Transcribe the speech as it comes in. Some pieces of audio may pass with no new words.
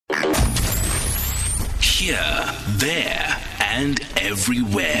Here, there, and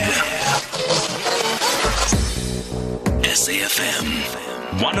everywhere. SAFM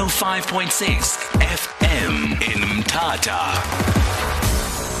 105.6 FM in Mthatha.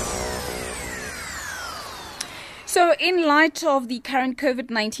 So in light of the current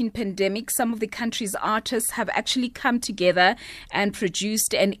COVID-19 pandemic, some of the country's artists have actually come together and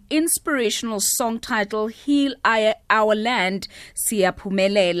produced an inspirational song titled Heal Our Land,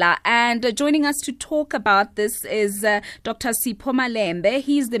 Sizophumelela. And joining us to talk about this is Dr. Sizophumelela.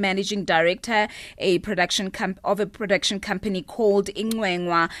 He's the managing director of a production company called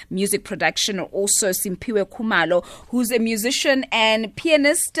Ingcwenga Music Production, or also Simphiwe Khumalo, who's a musician and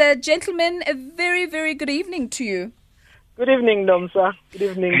pianist. Gentlemen, a very, very good evening to you. Good evening, Nomsa. Good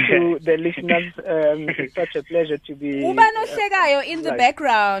evening to the listeners. It's such a pleasure to be in the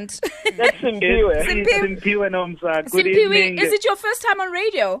background. That's Simphiwe. Simphiwe, Nomsa. Good Simphiwe, evening. is it your first time on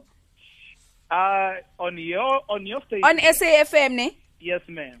radio? On your station. On SAFM, ne? Yes,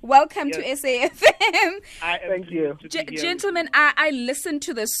 ma'am. Welcome to SAFM. Thank you. Gentlemen, I listened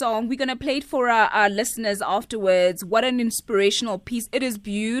to the song. We're going to play it for our listeners afterwards. What an inspirational piece. It is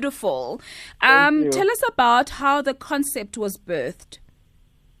beautiful. Tell us about how the concept was birthed.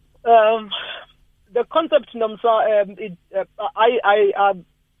 The concept, Nomsa, it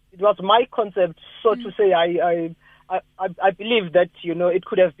was my concept, so to say. I believe that, it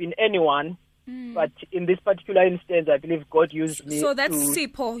could have been anyone. But in this particular instance, I believe God used me. So that's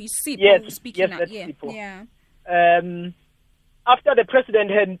Sipho. Yes, speaking that's yeah. Sipho. Yeah. After the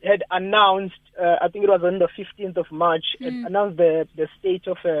president had announced, I think it was on the 15th of March, had announced the state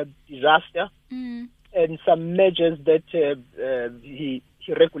of disaster and some measures that he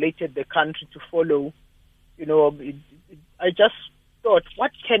regulated the country to follow. I just thought,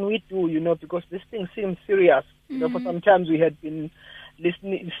 what can we do? Because this thing seems serious. For some time we had been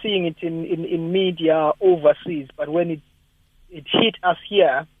seeing it in media overseas, but when it hit us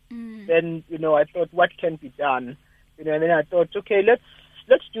here, then I thought, what can be done? And then I thought, okay,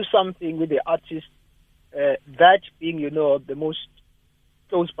 let's do something with the artist. That being, the most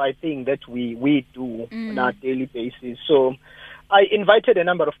close by thing that we do on our daily basis. So I invited a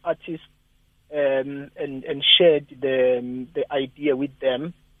number of artists and shared the idea with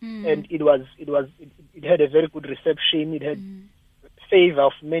them, and it had a very good reception. It had favor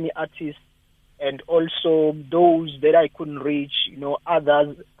of many artists, and also those that I couldn't reach,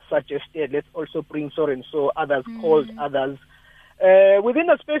 others suggested, let's also bring so and so, others called others. Within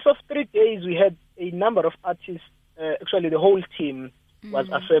a space of 3 days, we had a number of artists, actually the whole team was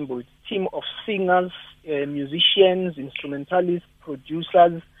assembled. Team of singers, musicians, instrumentalists,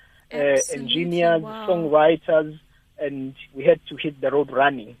 producers, engineers, songwriters, and we had to hit the road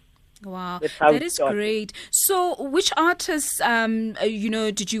running. Wow, that is great. So, which artists,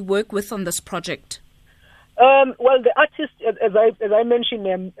 did you work with on this project? Well, the artists, as I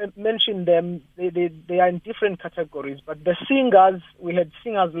mentioned them, they are in different categories. But the singers, we had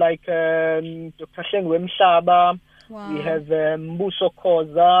singers like Dr. Ingcwenga. Wow. We have Mbuso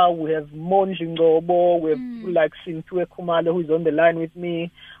Khoza, we have Monji Ngobo, we have people like Simphiwe Khumalo, who's on the line with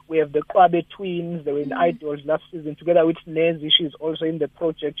me. We have the Kwabe twins, they were in Idols last season, together with Nezi. She's also in the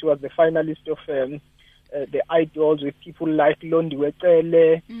project. She was the finalist of the Idols, with people like Londi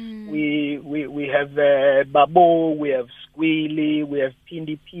Wetele. We have Babo, we have Squealy, we have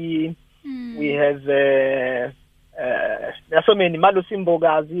Pindi P. We have, there are so many. Malusi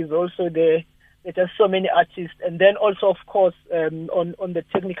Mbogazi is also there. There are so many artists. And then also, of course, on the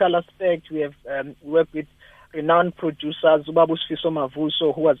technical aspect, we have worked with renowned producers, Sizophumelela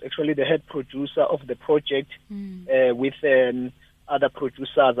Mavuso, who was actually the head producer of the project, with other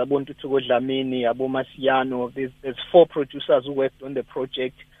producers, Abontu Dlamini, Abo Masiano. There's 4 producers who worked on the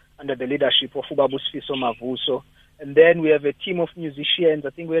project under the leadership of Sizophumelela Mavuso. And then we have a team of musicians.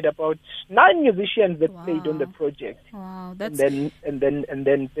 I think we had about 9 musicians that played on the project. Wow, that's and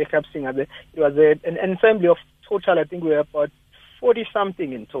then backup singers. It was an ensemble of total. I think we were about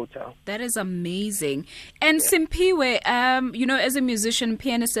 40-something in total. That is amazing. And Simphiwe, as a musician,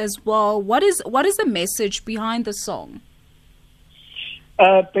 pianist as well, what is the message behind the song?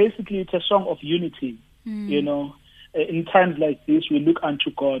 Basically, it's a song of unity. In times like this, we look unto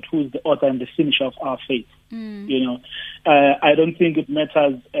God, who is the author and the finisher of our faith. I don't think it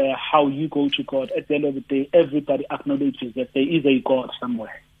matters how you go to God. At the end of the day, everybody acknowledges that there is a God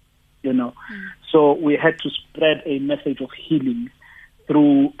somewhere. So we had to spread a message of healing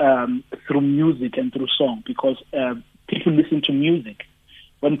through music and through song, because people listen to music.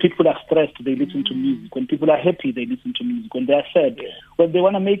 When people are stressed, they listen to music. When people are happy, they listen to music. When they are sad, when they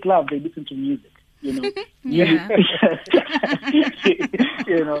want to make love, they listen to music. You know, Yeah.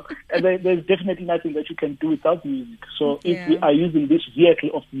 you know, and there's definitely nothing that you can do without music. So if Yeah. we are using this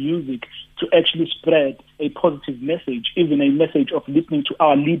vehicle of music to actually spread a positive message, even a message of listening to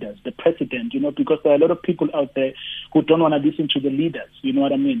our leaders, the president, you know, because there are a lot of people out there who don't want to listen to the leaders, you know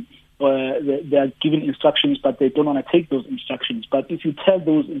what I mean? They are given instructions, but they don't want to take those instructions. But if you tell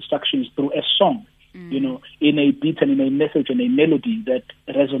those instructions through a song, you know, in a beat and in a message and a melody that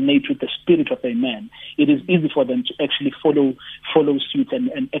resonates with the spirit of a man, it is easy for them to actually follow suit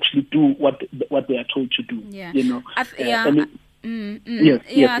and actually do what they are told to do. Yeah. You know,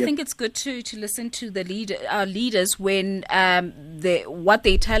 Yes, I think it's good to listen to our leaders when what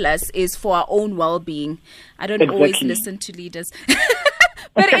they tell us is for our own well-being. I don't always listen to leaders.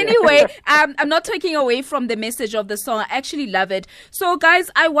 But anyway, I'm not taking away from the message of the song. I actually love it. So, guys,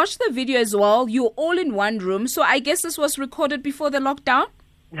 I watched the video as well. You're all in one room. So I guess this was recorded before the lockdown?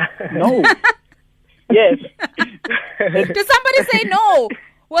 No. Yes. Did somebody say no?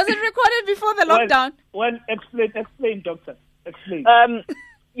 Was it recorded before the lockdown? Well, explain, doctor. Explain.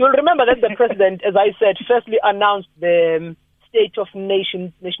 You'll remember that the president, as I said, firstly announced the state of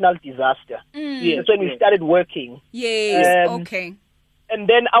national disaster. Yes, That's when we started working. Yes, okay. And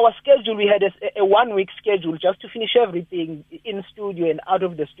then our schedule, we had a 1 week schedule just to finish everything in studio and out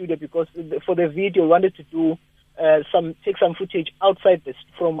of the studio, because for the video we wanted to do take some footage outside the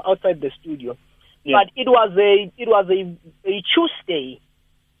studio. Yeah. But it was a Tuesday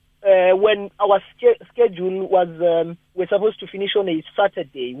when our schedule was we're supposed to finish on a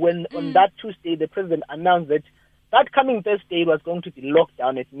Saturday. When on that Tuesday the president announced that coming Thursday was going to be locked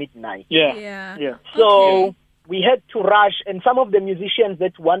down at midnight. Yeah. So. Okay. We had to rush, and some of the musicians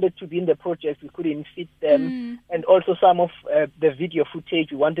that wanted to be in the project, we couldn't fit them, and also some of the video footage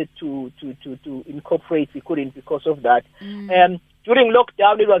we wanted to incorporate, we couldn't because of that. During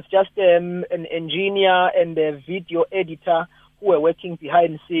lockdown, it was just an engineer and a video editor who were working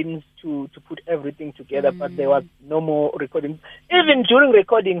behind the scenes to put everything together, but there was no more recording. Even during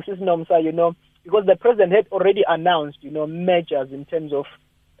recordings, you know, because the president had already announced, you know, measures in terms of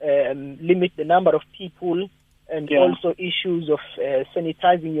limit the number of people, and also issues of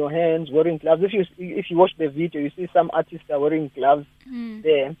sanitizing your hands, wearing gloves. If you watch the video, you see some artists are wearing gloves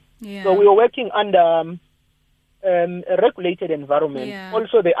there. Yeah. So we were working under a regulated environment. Yeah.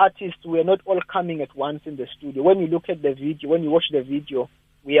 Also, the artists were not all coming at once in the studio. When you look at the video, when you watch the video,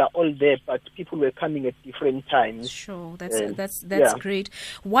 we are all there, but people were coming at different times. Sure, that's great.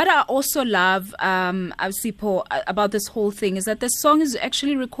 What I also love, Sipho, about this whole thing is that the song is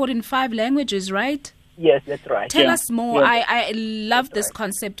actually recorded in 5 languages, right? Yes, that's right. Tell us more. Yes. I love this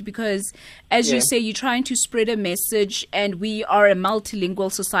concept because, as you say, you're trying to spread a message, and we are a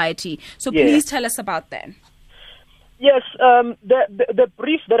multilingual society. So please tell us about that. Yes, the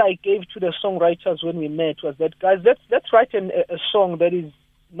brief that I gave to the songwriters when we met was that, guys, let's write a song that is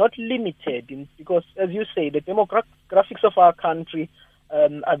not limited, because, as you say, the demographics of our country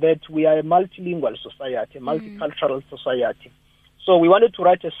are that we are a multilingual society, a multicultural society. So we wanted to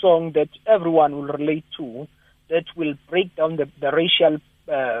write a song that everyone will relate to, that will break down the racial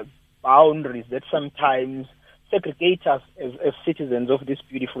boundaries that sometimes segregate us as citizens of this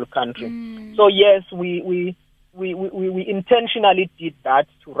beautiful country. So yes, we intentionally did that,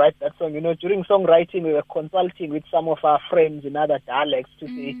 to write that song. You know, during songwriting, we were consulting with some of our friends in other dialects to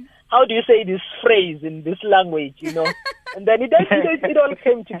say, how do you say this phrase in this language, you know? And then it all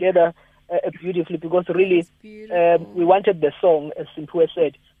came together beautifully, because really we wanted the song, as Simphiwe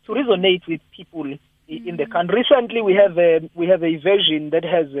said, to resonate with people in the country. Recently, we have a version that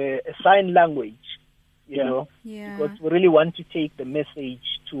has a sign language, you know, because we really want to take the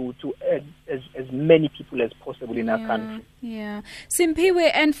message to as many people as possible in our country. Yeah.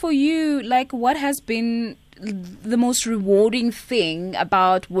 Simphiwe, and for you, like, what has been the most rewarding thing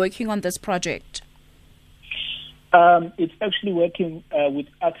about working on this project? It's actually working with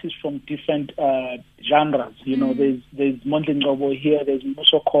artists from different genres. You know, there's Mondli Ngcobo here, there's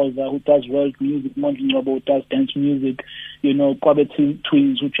Muso Khoza, who does world music, Mondli Ngcobo, who does dance music, you know, Kwabe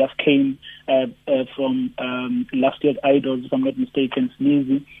Twins, who just came from last year's Idols, if I'm not mistaken,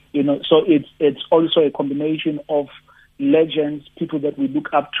 Sneezy. You know, so it's also a combination of legends, people that we look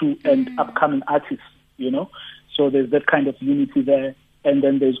up to, and upcoming artists, you know. So there's that kind of unity there. And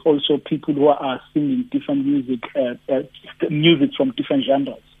then there's also people who are singing different music from different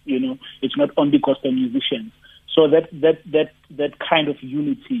genres. You know, it's not only gospel musicians. So that kind of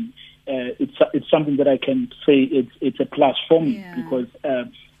unity, it's something that I can say it's a plus for me, because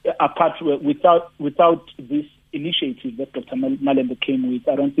without this initiative that Dr. Malembe came with,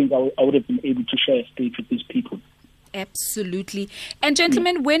 I don't think I would have been able to share a stage with these people. Absolutely. And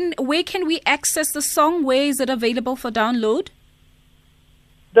gentlemen, where can we access the song? Where is it available for download?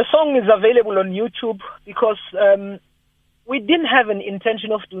 The song is available on YouTube because we didn't have an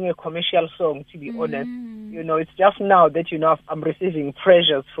intention of doing a commercial song, to be honest. You know, it's just now that, you know, I'm receiving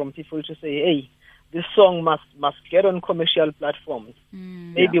pressures from people to say, hey, this song must get on commercial platforms.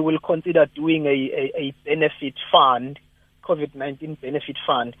 Maybe we'll consider doing a benefit fund, COVID-19 benefit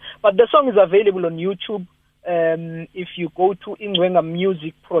fund. But the song is available on YouTube. If you go to Ingcwenga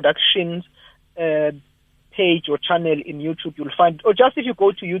Music Productions page or channel in YouTube, you'll find, or just if you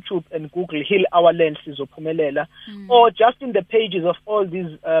go to YouTube and Google Heal Our Land Sizophumelela, or just in the pages of all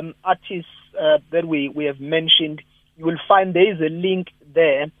these artists that we have mentioned, you will find there is a link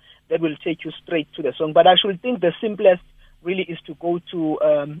there that will take you straight to the song. But I should think the simplest really is to go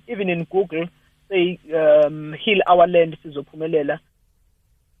to, even in Google, say Heal Our Land Sizophumelela.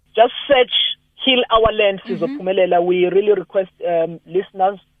 Just search Heal Our Land Sizophumelela. We really request your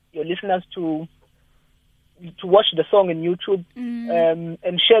listeners to watch the song on YouTube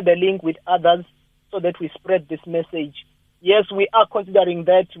and share the link with others so that we spread this message. Yes, we are considering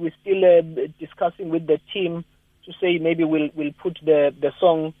that. We're still discussing with the team to say maybe we'll put the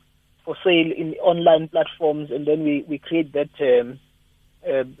song for sale in online platforms, and then we create that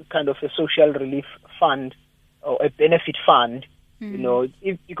kind of a social relief fund or a benefit fund. You know,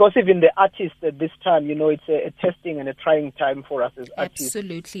 because even the artists at this time, you know, it's a testing and a trying time for us as artists.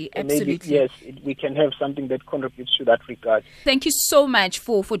 Absolutely. Maybe, yes, we can have something that contributes to that regard. Thank you so much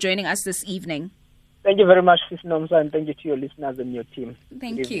for joining us this evening. Thank you very much, Sis Nomsa, and thank you to your listeners and your team.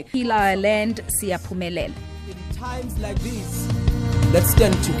 Thank you. Heal Our Land Sizophumelela. In times like these, let's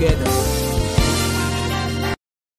stand together.